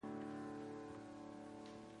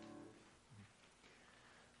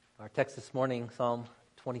Our text this morning, Psalm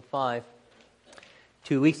 25.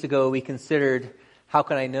 2 weeks ago, we considered, how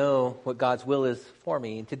can I know what God's will is for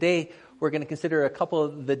me? And today, we're going to consider a couple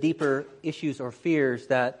of the deeper issues or fears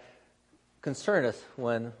that concern us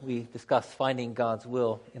when we discuss finding God's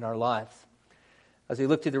will in our lives. As we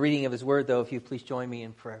look to the reading of His Word, though, if you please join me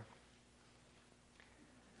in prayer.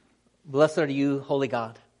 Blessed are you, Holy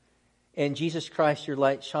God. In Jesus Christ, your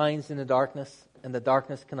light shines in the darkness, and the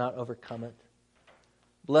darkness cannot overcome it.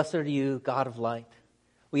 Blessed are you, God of light.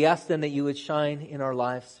 We ask then that you would shine in our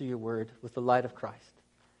lives through your word with the light of Christ,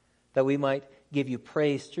 that we might give you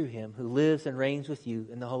praise through him who lives and reigns with you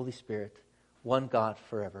in the Holy Spirit, one God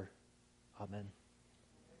forever. Amen.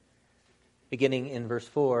 Beginning in verse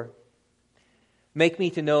 4. Make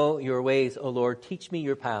me to know your ways, O Lord. Teach me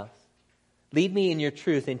your paths. Lead me in your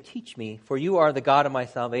truth and teach me, for you are the God of my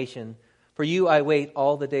salvation. For you I wait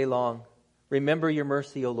all the day long. Remember your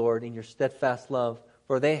mercy, O Lord, and your steadfast love,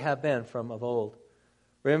 for they have been from of old.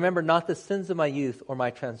 Remember not the sins of my youth or my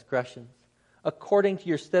transgressions. According to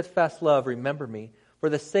your steadfast love, remember me, for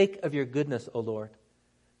the sake of your goodness, O Lord.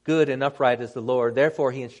 Good and upright is the Lord,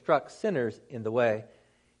 therefore he instructs sinners in the way.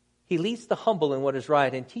 He leads the humble in what is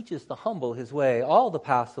right and teaches the humble his way. All the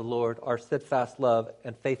paths of the Lord are steadfast love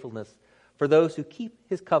and faithfulness for those who keep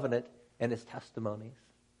his covenant and his testimonies.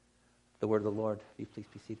 The word of the Lord. Please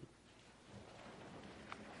be seated.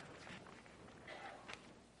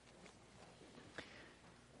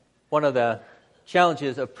 One of the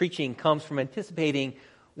challenges of preaching comes from anticipating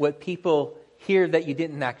what people hear that you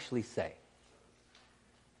didn't actually say.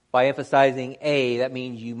 By emphasizing A, that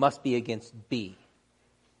means you must be against B.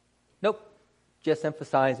 Nope, just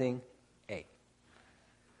emphasizing A.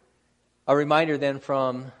 A reminder then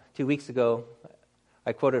from 2 weeks ago,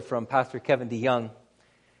 I quoted from Pastor Kevin DeYoung.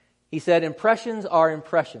 He said, impressions are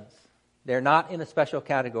impressions. They're not in a special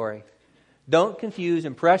category. Don't confuse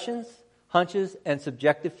impressions, hunches, and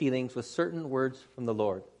subjective feelings with certain words from the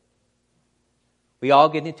Lord. We all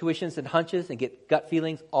get intuitions and hunches and get gut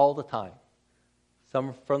feelings all the time.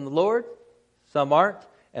 Some from the Lord, some aren't,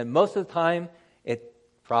 and most of the time, it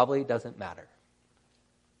probably doesn't matter.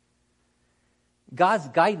 God's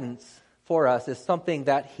guidance for us is something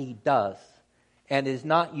that He does, and is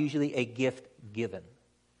not usually a gift given.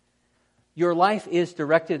 Your life is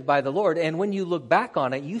directed by the Lord, and when you look back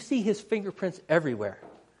on it, you see His fingerprints everywhere.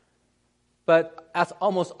 But that's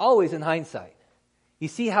almost always in hindsight. You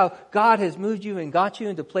see how God has moved you and got you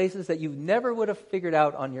into places that you never would have figured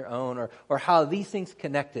out on your own, or how these things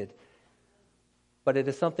connected. But it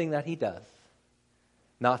is something that He does,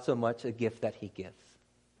 not so much a gift that He gives.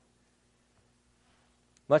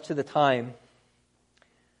 Much of the time,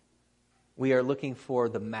 we are looking for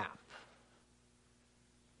the map.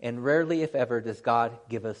 And rarely, if ever, does God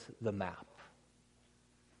give us the map.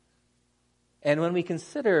 And when we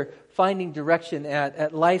consider finding direction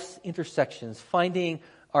at life's intersections, finding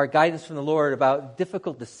our guidance from the Lord about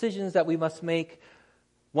difficult decisions that we must make,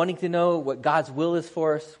 wanting to know what God's will is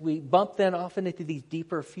for us, we bump then often into these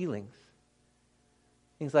deeper feelings.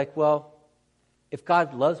 Things like, well, if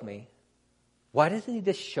God loves me, why doesn't He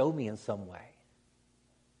just show me in some way?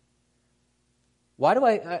 Why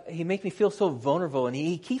do He make me feel so vulnerable and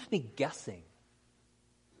He keeps me guessing?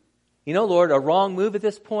 You know, Lord, a wrong move at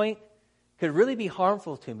this point could really be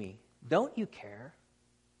harmful to me. Don't you care?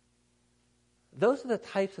 Those are the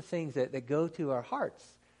types of things that go to our hearts,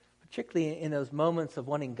 particularly in those moments of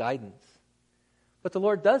wanting guidance. But the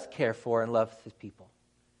Lord does care for and loves His people.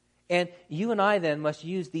 And you and I then must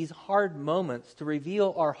use these hard moments to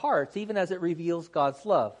reveal our hearts, even as it reveals God's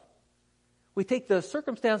love. We take the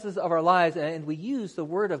circumstances of our lives and we use the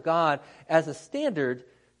Word of God as a standard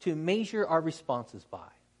to measure our responses by.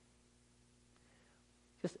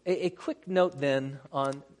 Just a quick note then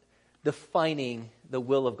on defining the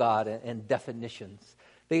will of God and definitions.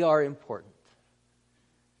 They are important.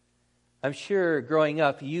 I'm sure growing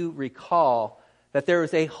up you recall that there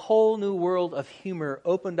was a whole new world of humor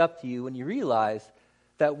opened up to you when you realized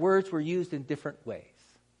that words were used in different ways.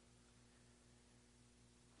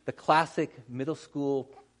 The classic middle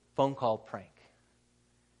school phone call prank.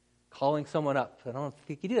 Calling someone up. I don't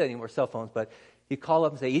think you do that anymore, cell phones, but you call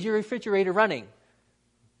up and say, is your refrigerator running?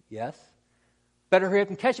 Yes. Better hurry up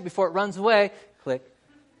and catch it before it runs away. Click.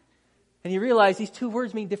 And you realize these two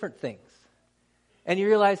words mean different things. And you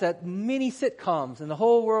realize that many sitcoms and the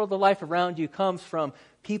whole world of life around you comes from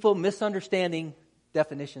people misunderstanding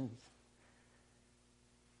definitions.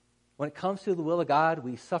 When it comes to the will of God,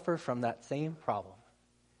 we suffer from that same problem.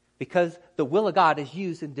 Because the will of God is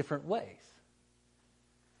used in different ways.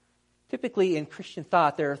 Typically in Christian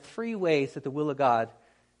thought, there are three ways that the will of God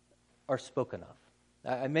are spoken of.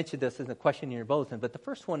 I mentioned this in the question in your bulletin, but the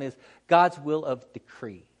first one is God's will of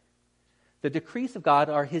decree. The decrees of God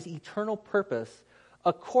are his eternal purpose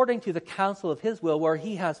according to the counsel of his will, where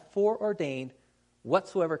he has foreordained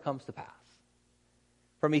whatsoever comes to pass.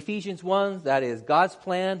 From Ephesians 1, that is God's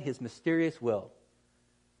plan, his mysterious will.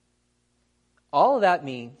 All of that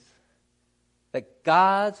means that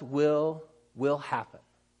God's will happen.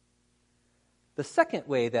 The second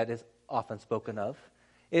way that is often spoken of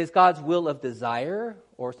is God's will of desire,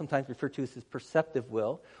 or sometimes referred to as his perceptive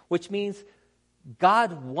will, which means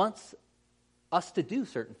God wants us to do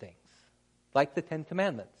certain things, like the Ten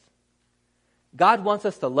Commandments. God wants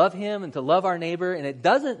us to love him and to love our neighbor, and it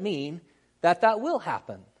doesn't mean that will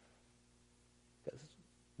happen, because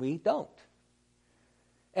we don't.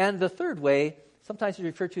 And the third way, sometimes is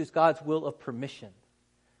referred to as God's will of permission.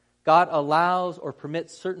 God allows or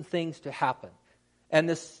permits certain things to happen. And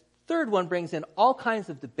this third one brings in all kinds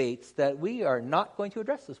of debates that we are not going to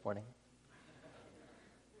address this morning.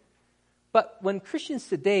 But when Christians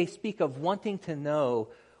today speak of wanting to know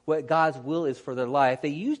what God's will is for their life, they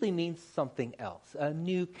usually mean something else, a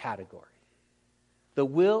new category. The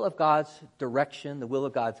will of God's direction, the will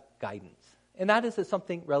of God's guidance. And that is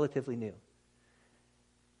something relatively new.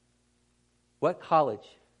 What college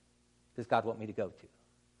does God want me to go to?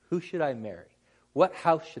 Who should I marry? What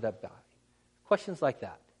house should I buy? Questions like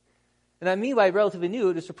that. And I mean by relatively new,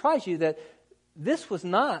 it will surprise you that this was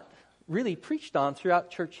not really preached on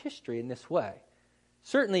throughout church history in this way.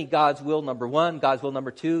 Certainly God's will number one, God's will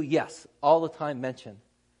number two, yes, all the time mentioned.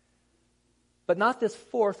 But not this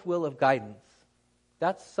fourth will of guidance.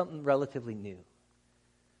 That's something relatively new.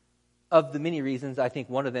 Of the many reasons, I think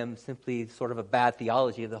one of them simply sort of a bad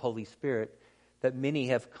theology of the Holy Spirit, that many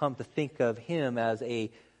have come to think of him as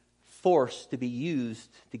a force to be used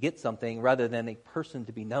to get something rather than a person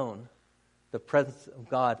to be known. The presence of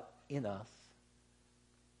God in us,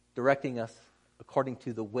 directing us according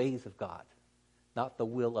to the ways of God, not the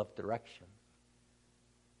will of direction.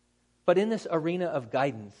 But in this arena of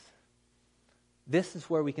guidance, this is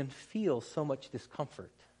where we can feel so much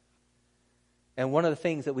discomfort. And one of the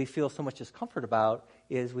things that we feel so much discomfort about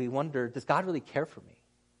is we wonder, does God really care for me?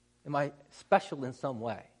 Am I special in some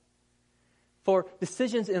way? For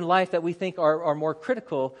decisions in life that we think are more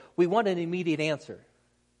critical, we want an immediate answer.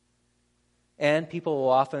 And people will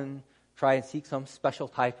often try and seek some special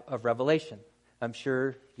type of revelation. I'm sure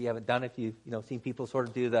if you haven't done it, you've seen people sort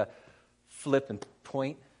of do the flip and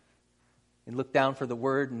point and look down for the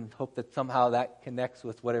word and hope that somehow that connects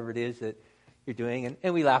with whatever it is that you're doing.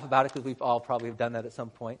 And we laugh about it because we've all probably have done that at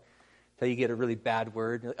some point. Until you get a really bad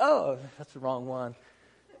word. And you're like, oh, that's the wrong one.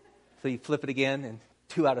 So you flip it again and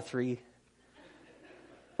 2 out of 3.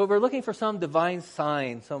 But we're looking for some divine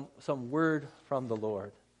sign, some word from the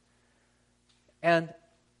Lord. And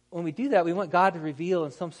when we do that, we want God to reveal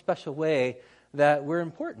in some special way that we're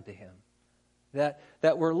important to him,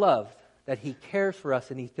 that we're loved, that he cares for us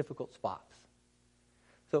in these difficult spots.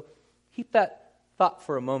 So keep that thought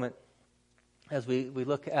for a moment as we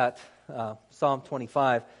look at Psalm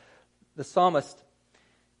 25. The psalmist,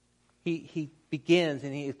 he begins,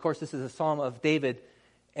 and of course this is a psalm of David,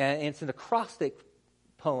 and it's an acrostic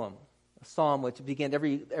poem, a psalm which begins,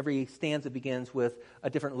 every stanza begins with a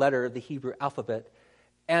different letter of the Hebrew alphabet.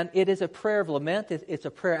 And it is a prayer of lament. It's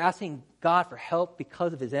a prayer asking God for help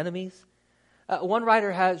because of his enemies. One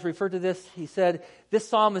writer has referred to this. He said, this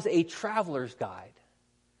psalm is a traveler's guide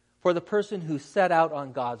for the person who set out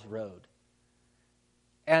on God's road.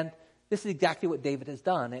 And this is exactly what David has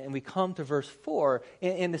done. And we come to verse 4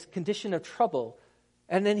 in this condition of trouble.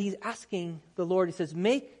 And then he's asking the Lord, he says,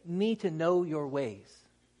 make me to know your ways.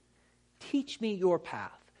 Teach me your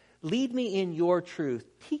path. Lead me in your truth.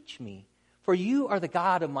 Teach me, for you are the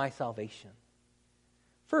God of my salvation.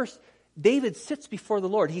 First, David sits before the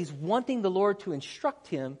Lord. He's wanting the Lord to instruct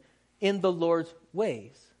him in the Lord's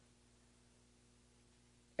ways.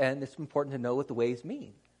 And it's important to know what the ways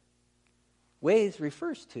mean. Ways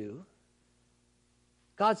refers to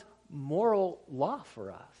God's moral law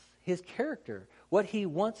for us, his character, what he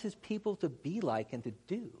wants his people to be like and to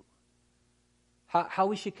do. How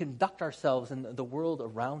we should conduct ourselves in the world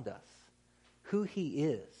around us, who he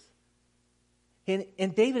is.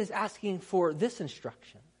 And David is asking for this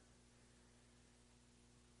instruction.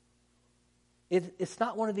 It's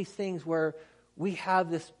not one of these things where we have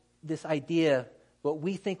this idea, what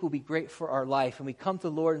we think will be great for our life, and we come to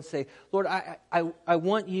the Lord and say, Lord, I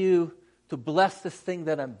want you to bless this thing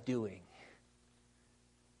that I'm doing.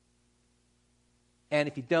 And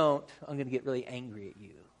if you don't, I'm going to get really angry at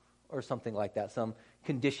you. Or something like that, some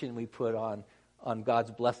condition we put on God's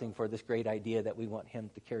blessing for this great idea that we want him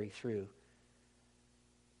to carry through.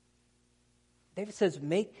 David says,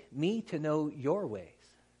 make me to know your ways.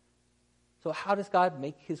 So how does God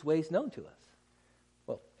make his ways known to us?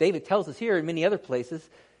 Well, David tells us here in many other places,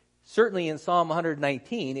 certainly in Psalm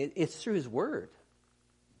 119, it's through his word.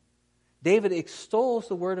 David extols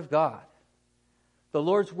the word of God. The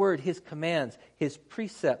Lord's word, his commands, his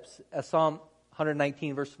precepts, as Psalm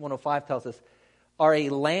 119 verse 105 tells us, are a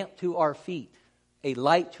lamp to our feet, a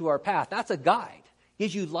light to our path. That's a guide.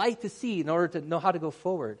 Gives you light to see in order to know how to go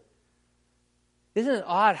forward. Isn't it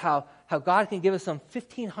odd how God can give us some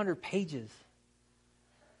 1,500 pages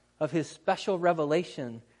of his special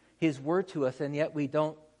revelation, his word to us, and yet we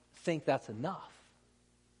don't think that's enough?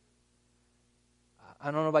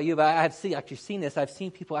 I don't know about you, but I've actually seen this. I've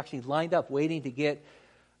seen people actually lined up waiting to get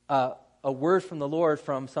a word from the Lord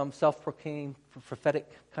from some self-proclaimed prophetic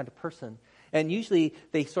kind of person. And usually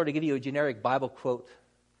they sort of give you a generic Bible quote,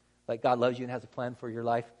 like God loves you and has a plan for your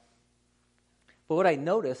life. But what I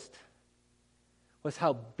noticed was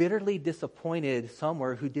how bitterly disappointed some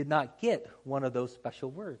were who did not get one of those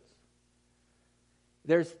special words.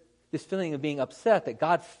 There's this feeling of being upset that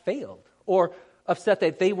God failed, or upset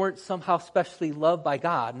that they weren't somehow specially loved by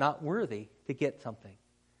God, not worthy to get something.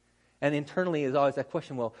 And internally is always that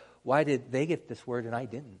question, well, why did they get this word and I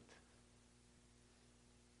didn't?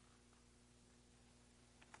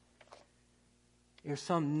 There's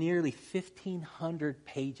some nearly 1,500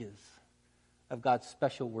 pages of God's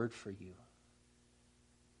special word for you.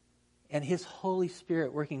 And his Holy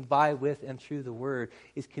Spirit working by, with, and through the word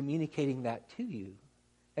is communicating that to you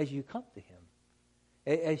as you come to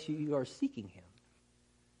him, as you are seeking him.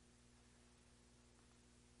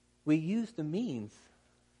 We use the means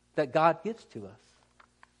that God gives to us.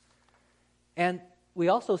 And we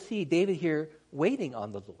also see David here waiting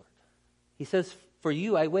on the Lord. He says, for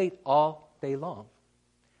you I wait all day long.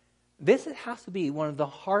 This has to be one of the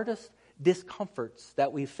hardest discomforts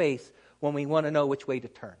that we face when we want to know which way to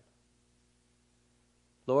turn.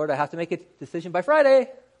 Lord, I have to make a decision by Friday.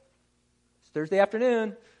 It's Thursday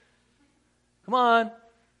afternoon. Come on.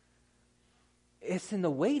 It's in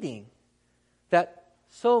the waiting that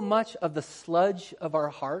so much of the sludge of our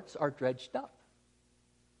hearts are dredged up.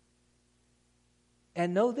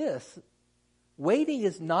 And know this, waiting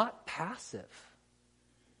is not passive.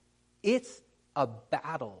 It's a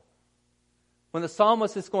battle. When the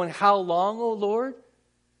psalmist is going, how long, O Lord?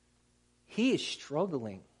 He is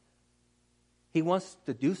struggling. He wants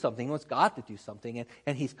to do something. He wants God to do something.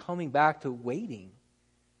 And he's coming back to waiting.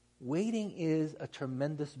 Waiting is a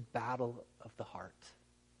tremendous battle of the heart.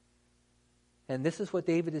 And this is what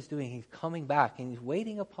David is doing. He's coming back and he's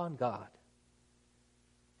waiting upon God.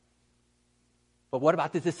 But what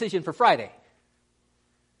about the decision for Friday?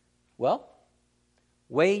 Well,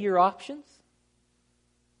 weigh your options.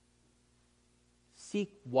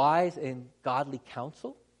 Seek wise and godly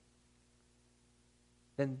counsel.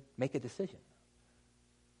 Then make a decision.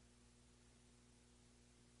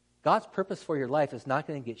 God's purpose for your life is not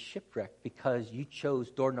going to get shipwrecked because you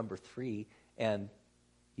chose door number 3 and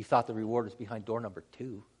you thought the reward was behind door number 2.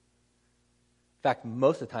 In fact,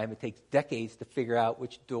 most of the time it takes decades to figure out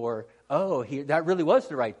which door, that really was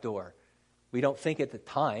the right door. We don't think at the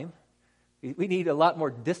time. We need a lot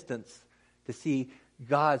more distance to see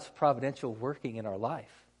God's providential working in our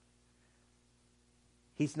life.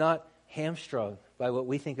 He's not hamstrung by what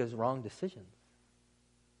we think is wrong decisions.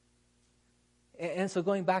 And so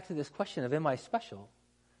going back to this question of am I special?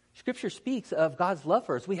 Scripture speaks of God's love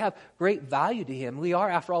for us. We have great value to him. We are,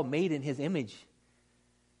 after all, made in his image.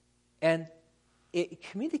 And it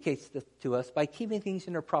communicates to us by keeping things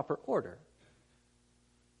in their proper order.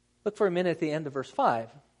 Look for a minute at the end of verse 5.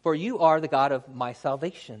 For you are the God of my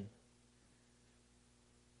salvation.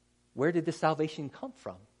 Where did this salvation come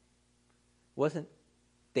from? Wasn't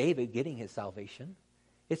David getting his salvation?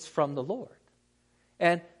 It's from the Lord.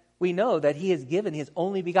 And we know that he has given his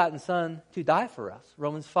only begotten Son to die for us,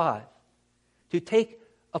 Romans 5. To take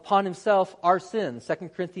upon himself our sins, 2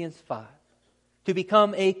 Corinthians 5. To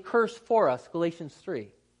become a curse for us, Galatians 3.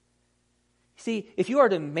 See, if you are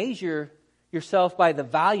to measure yourself by the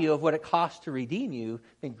value of what it costs to redeem you,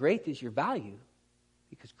 then great is your value,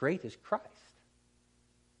 because great is Christ.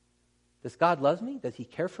 Does God love me? Does he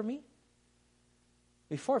care for me?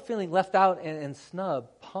 Before feeling left out and snubbed,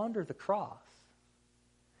 ponder the cross.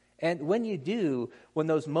 And when you do, when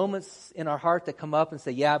those moments in our heart that come up and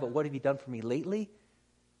say, yeah, but what have you done for me lately?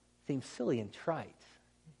 Seem silly and trite.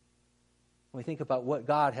 When we think about what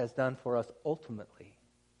God has done for us ultimately.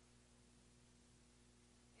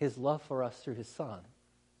 His love for us through his Son.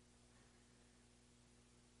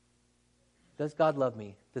 Does God love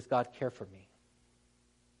me? Does God care for me?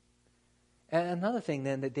 And another thing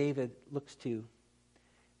then that David looks to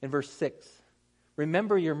in verse 6.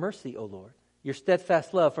 Remember your mercy, O Lord, your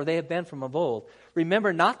steadfast love, for they have been from of old.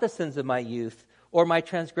 Remember not the sins of my youth or my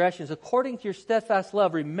transgressions. According to your steadfast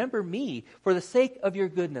love, remember me for the sake of your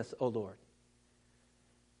goodness, O Lord.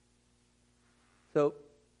 So,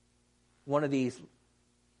 one of these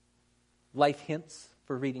life hints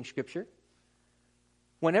for reading Scripture.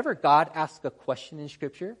 Whenever God asks a question in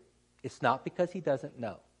Scripture, it's not because he doesn't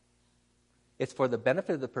know. It's for the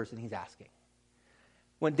benefit of the person he's asking.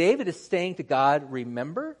 When David is saying to God,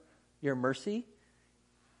 remember your mercy,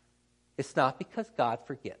 it's not because God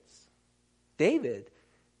forgets. David,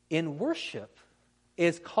 in worship,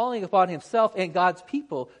 is calling upon himself and God's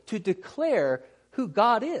people to declare who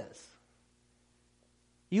God is.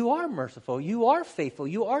 You are merciful, you are faithful,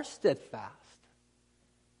 you are steadfast.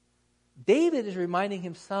 David is reminding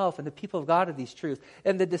himself and the people of God of these truths.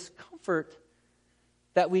 And the discomfort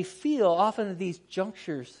that we feel often at these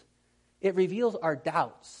junctures, it reveals our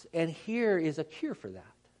doubts. And here is a cure for that.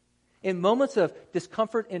 In moments of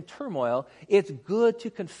discomfort and turmoil, it's good to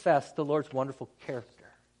confess the Lord's wonderful character.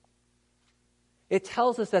 It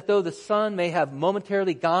tells us that though the sun may have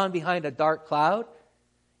momentarily gone behind a dark cloud,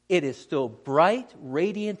 it is still bright,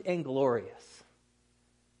 radiant, and glorious.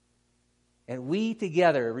 And we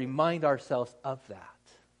together remind ourselves of that.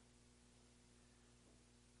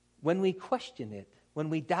 When we question it, when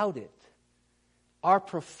we doubt it, our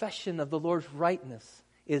profession of the Lord's rightness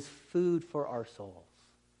is food for our souls.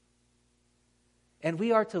 And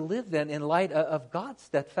we are to live then in light of God's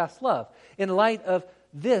steadfast love. In light of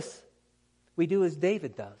this, we do as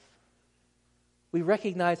David does. We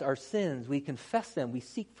recognize our sins, we confess them, we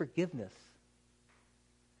seek forgiveness.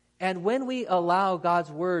 And when we allow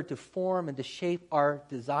God's word to form and to shape our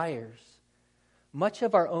desires, much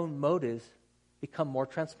of our own motives become more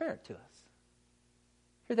transparent to us.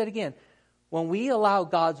 Hear that again. When we allow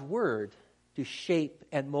God's word to shape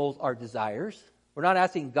and mold our desires, we're not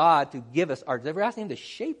asking God to give us our desires, we're asking him to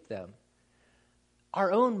shape them.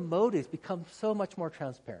 Our own motives become so much more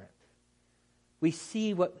transparent. We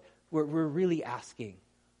see what we're really asking.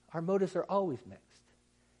 Our motives are always mixed.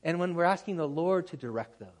 And when we're asking the Lord to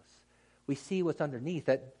direct those, we see what's underneath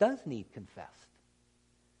that does need confessed.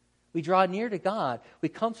 We draw near to God. We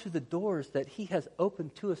come through the doors that he has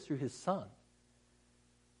opened to us through his Son.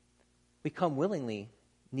 We come willingly,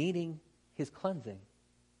 needing his cleansing.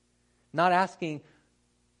 Not asking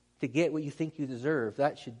to get what you think you deserve.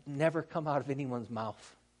 That should never come out of anyone's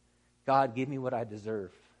mouth. God, give me what I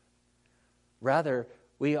deserve. Rather,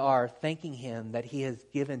 we are thanking him that he has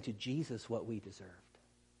given to Jesus what we deserved.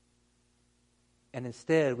 And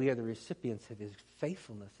instead, we are the recipients of his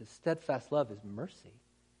faithfulness, his steadfast love, his mercy.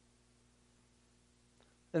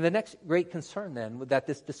 And the next great concern then, that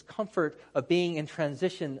this discomfort of being in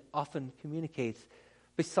transition often communicates,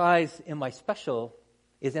 besides am I special,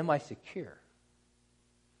 is am I secure?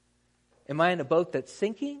 Am I in a boat that's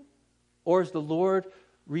sinking, or is the Lord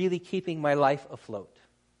really keeping my life afloat?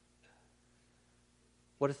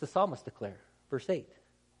 What does the psalmist declare? Verse 8.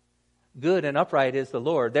 Good and upright is the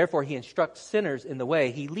Lord. Therefore, he instructs sinners in the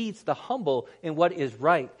way. He leads the humble in what is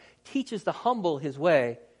right, teaches the humble his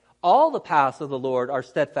way. All the paths of the Lord are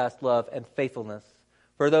steadfast love and faithfulness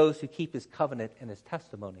for those who keep his covenant and his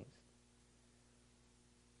testimonies.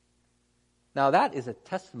 Now, that is a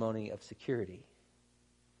testimony of security.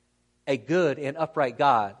 A good and upright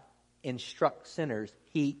God instructs sinners.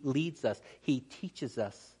 He leads us. He teaches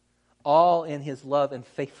us, all in his love and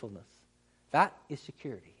faithfulness. That is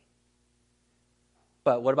security.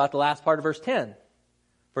 But what about the last part of verse 10?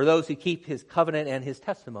 For those who keep his covenant and his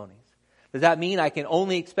testimonies. Does that mean I can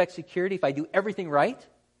only expect security if I do everything right?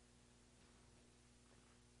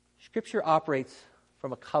 Scripture operates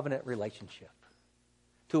from a covenant relationship.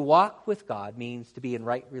 To walk with God means to be in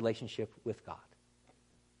right relationship with God,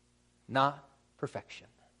 not perfection.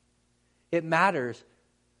 It matters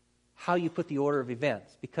how you put the order of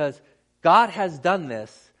events, because God has done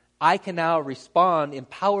this. I can now respond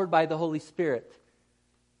empowered by the Holy Spirit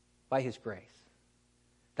by his grace.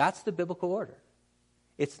 That's the biblical order.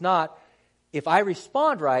 It's not, if I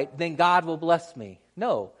respond right, then God will bless me.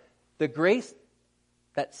 No, the grace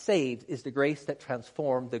that saves is the grace that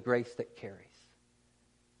transforms, the grace that carries.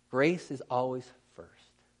 Grace is always first.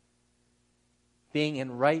 Being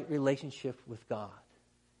in right relationship with God,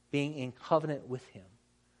 being in covenant with him.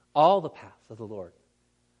 All the paths of the Lord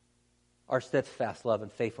are steadfast love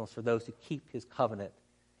and faithfulness for those who keep his covenant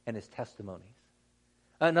and his testimonies.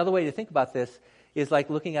 Another way to think about this is like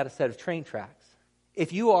looking at a set of train tracks.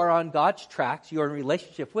 If you are on God's tracks, you are in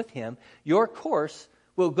relationship with him, your course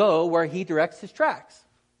will go where he directs his tracks.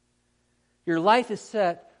 Your life is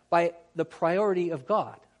set by the priority of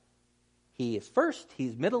God. He is first,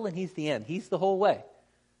 He's middle, and He's the end. He's the whole way.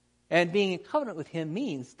 And being in covenant with Him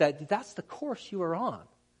means that that's the course you are on.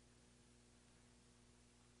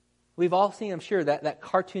 We've all seen, I'm sure, that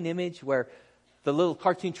cartoon image where the little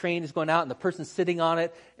cartoon train is going out and the person's sitting on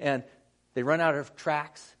it and they run out of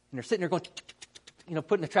tracks and they're sitting there going,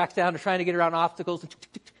 putting the tracks down. They're trying to get around obstacles.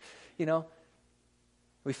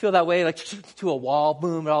 We feel that way, like to a wall,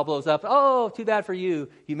 boom, it all blows up. Oh, too bad for you.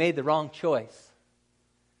 You made the wrong choice.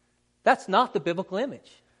 That's not the biblical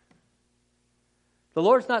image. The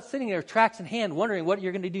Lord's not sitting there, tracks in hand, wondering what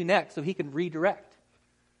you're going to do next so He can redirect.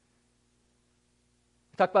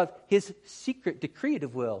 We talk about His secret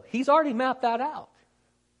decretive will. He's already mapped that out.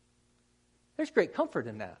 There's great comfort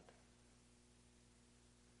in that.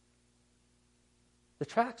 The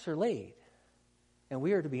tracks are laid, and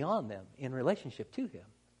we are to be on them in relationship to Him.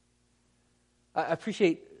 I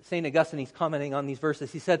appreciate St. Augustine, he's commenting on these verses.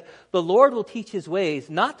 He said, the Lord will teach His ways,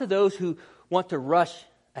 not to those who want to rush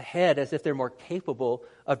ahead as if they're more capable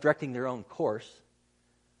of directing their own course,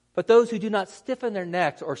 but those who do not stiffen their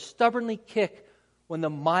necks or stubbornly kick when the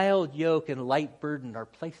mild yoke and light burden are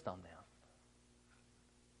placed on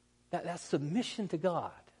them. That's submission to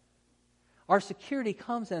God. Our security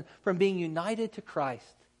comes in from being united to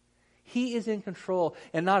Christ. He is in control,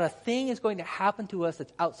 and not a thing is going to happen to us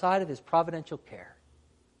that's outside of His providential care.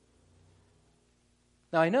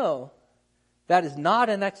 Now, I know that is not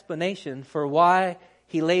an explanation for why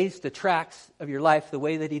He lays the tracks of your life the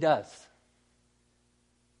way that He does.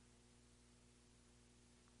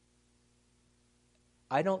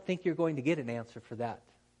 I don't think you're going to get an answer for that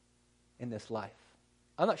in this life.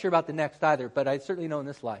 I'm not sure about the next either, but I certainly know in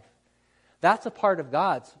this life. That's a part of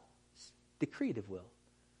God's decretive will.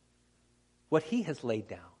 What He has laid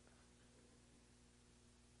down.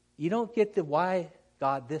 You don't get the why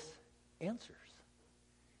God this answers.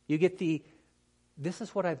 You get the, this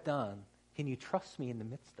is what I've done. Can you trust me in the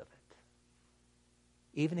midst of it?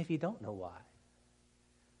 Even if you don't know why.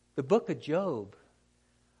 The book of Job,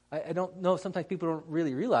 I don't know, sometimes people don't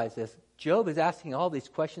really realize this. Job is asking all these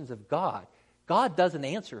questions of God. God doesn't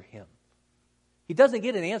answer him. He doesn't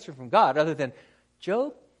get an answer from God other than,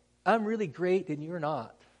 Job, I'm really great and you're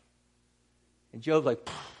not. And Job's like,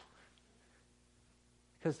 pfft,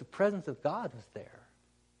 because the presence of God was there.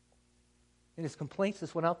 And his complaints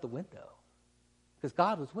just went out the window because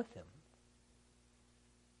God was with him.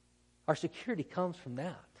 Our security comes from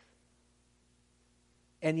that.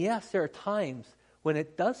 And yes, there are times when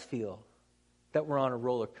it does feel that we're on a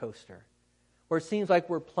roller coaster, where it seems like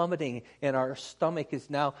we're plummeting and our stomach is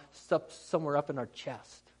now somewhere up in our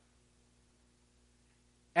chest.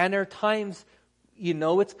 And there are times you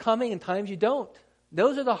know it's coming and times you don't.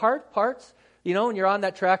 Those are the hard parts. You know, when you're on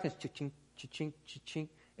that track and it's cha-ching, cha-ching, cha-ching,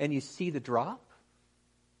 and you see the drop.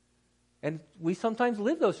 And we sometimes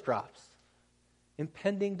live those drops.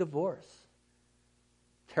 Impending divorce,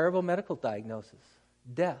 terrible medical diagnosis,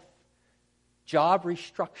 death, job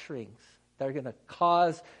restructurings that are going to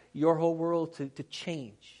cause your whole world to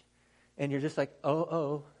change. And you're just like,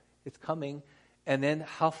 oh, it's coming. And then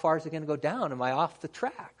how far is it going to go down? Am I off the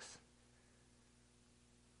tracks?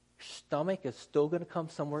 Your stomach is still going to come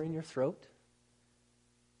somewhere in your throat.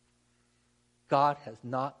 God has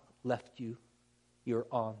not left you. You're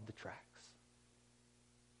on the tracks.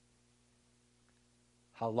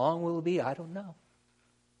 How long will it be? I don't know.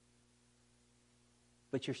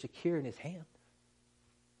 But you're secure in His hand.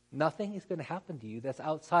 Nothing is going to happen to you that's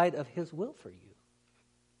outside of His will for you.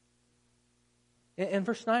 And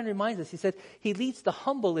verse 9 reminds us, He said, He leads the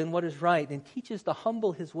humble in what is right and teaches the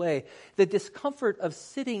humble His way. The discomfort of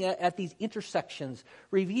sitting at these intersections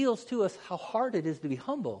reveals to us how hard it is to be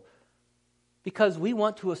humble. Because we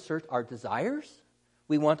want to assert our desires.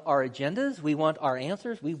 We want our agendas. We want our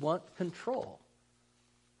answers. We want control.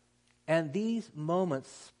 And these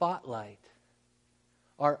moments spotlight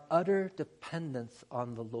our utter dependence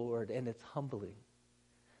on the Lord, and it's humbling.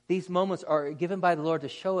 These moments are given by the Lord to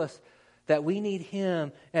show us that we need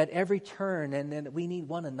Him at every turn, and then we need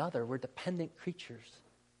one another. We're dependent creatures.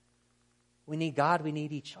 We need God, we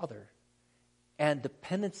need each other. And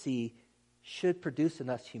dependency should produce in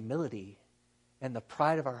us humility, and the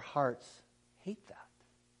pride of our hearts hate that.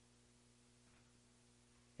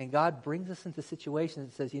 And God brings us into situations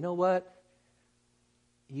and says, you know what?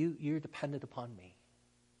 You're dependent upon me.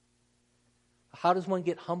 How does one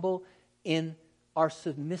get humble? In our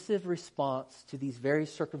submissive response to these very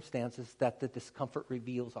circumstances that the discomfort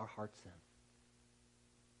reveals our hearts in.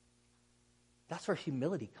 That's where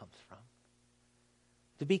humility comes from.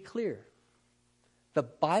 To be clear, the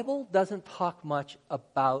Bible doesn't talk much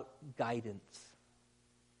about guidance.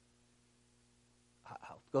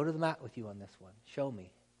 I'll go to the mat with you on this one. Show me.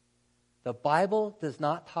 The Bible does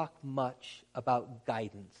not talk much about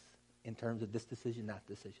guidance in terms of this decision, that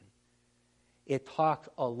decision. It talks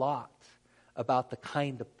a lot about the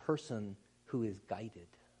kind of person who is guided.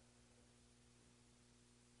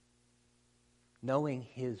 Knowing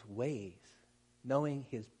his ways, knowing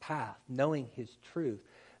his path, knowing his truth,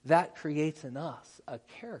 that creates in us a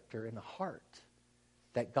character and a heart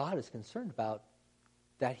that God is concerned about,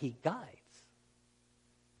 that he guides.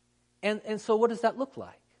 And so what does that look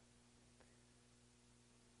like?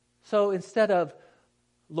 So instead of,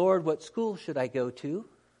 Lord, what school should I go to?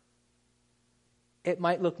 It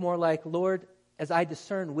might look more like, Lord, as I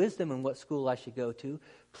discern wisdom in what school I should go to,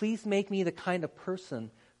 please make me the kind of person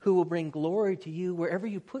who will bring glory to you wherever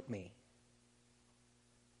you put me.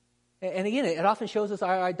 And again, it often shows us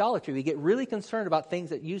our idolatry. We get really concerned about things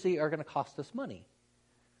that usually are going to cost us money.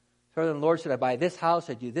 Rather than, Lord, should I buy this house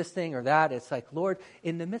or do this thing or that? It's like, Lord,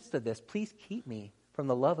 in the midst of this, please keep me from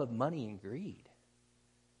the love of money and greed.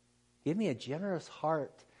 Give me a generous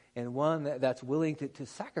heart and one that's willing to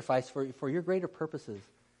sacrifice for your greater purposes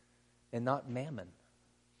and not mammon.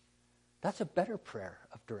 That's a better prayer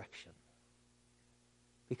of direction,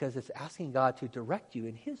 because it's asking God to direct you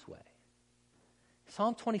in his way.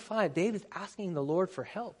 Psalm 25, David's asking the Lord for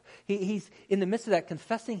help. He's in the midst of that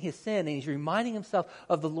confessing his sin, and he's reminding himself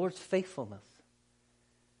of the Lord's faithfulness.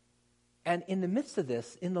 And in the midst of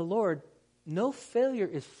this, in the Lord, no failure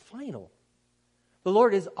is final. The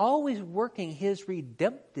Lord is always working his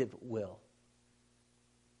redemptive will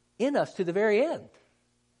in us to the very end.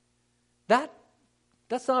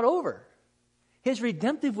 That's not over. His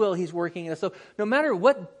redemptive will he's working in us. So no matter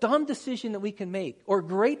what dumb decision that we can make or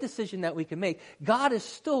great decision that we can make, God is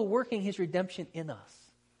still working his redemption in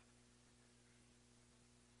us.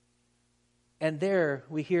 And there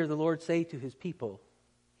we hear the Lord say to his people,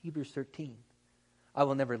 Hebrews 13, I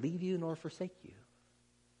will never leave you nor forsake you.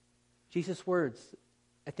 Jesus' words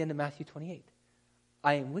at the end of Matthew 28,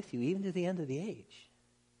 I am with you even to the end of the age.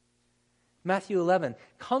 Matthew 11,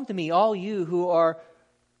 come to me all you who are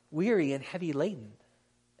weary and heavy laden,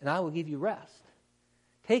 and I will give you rest.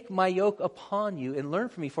 Take my yoke upon you and learn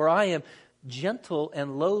from me, for I am gentle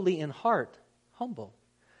and lowly in heart, humble.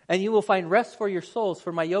 And you will find rest for your souls,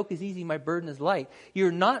 for my yoke is easy, my burden is light.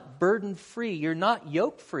 You're not burden free. You're not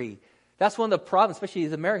yoke free. That's one of the problems, especially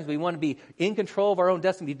as Americans. We want to be in control of our own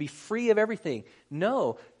destiny, be free of everything.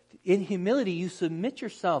 No, in humility, you submit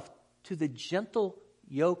yourself to the gentle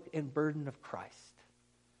yoke and burden of Christ,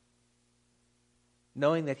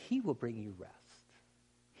 knowing that he will bring you rest.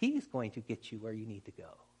 He's going to get you where you need to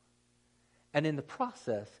go. And in the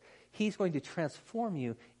process, he's going to transform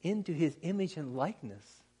you into his image and likeness.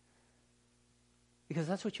 Because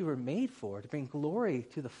that's what you were made for, to bring glory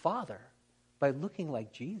to the Father by looking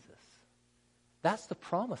like Jesus. That's the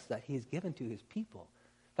promise that he has given to his people.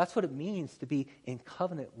 That's what it means to be in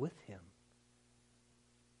covenant with him.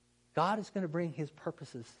 God is going to bring his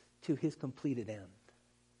purposes to his completed end.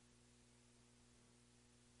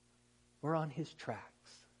 We're on his tracks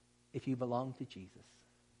if you belong to Jesus.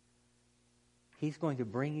 He's going to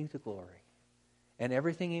bring you to glory. And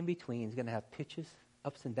everything in between is going to have pitches,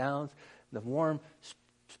 ups and downs, the warm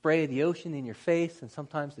spray of the ocean in your face, and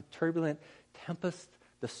sometimes the turbulent tempest,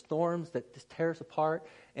 the storms that just tear us apart,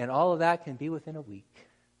 and all of that can be within a week.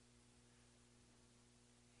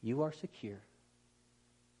 You are secure,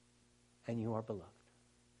 and you are beloved.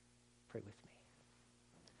 Pray with me.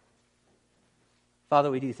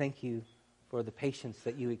 Father, we do thank you for the patience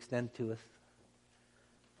that you extend to us.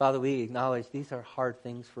 Father, we acknowledge these are hard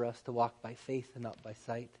things for us to walk by faith and not by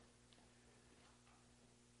sight.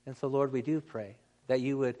 And so, Lord, we do pray that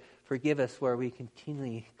you would forgive us where we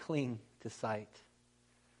continually cling to sight.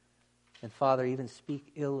 And Father, even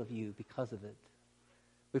speak ill of you because of it.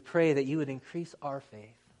 We pray that you would increase our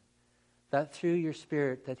faith, that through your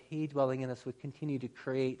Spirit, that he dwelling in us would continue to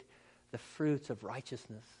create the fruits of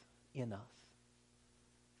righteousness in us.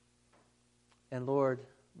 And Lord,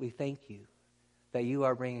 we thank you that you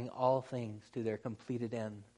are bringing all things to their completed end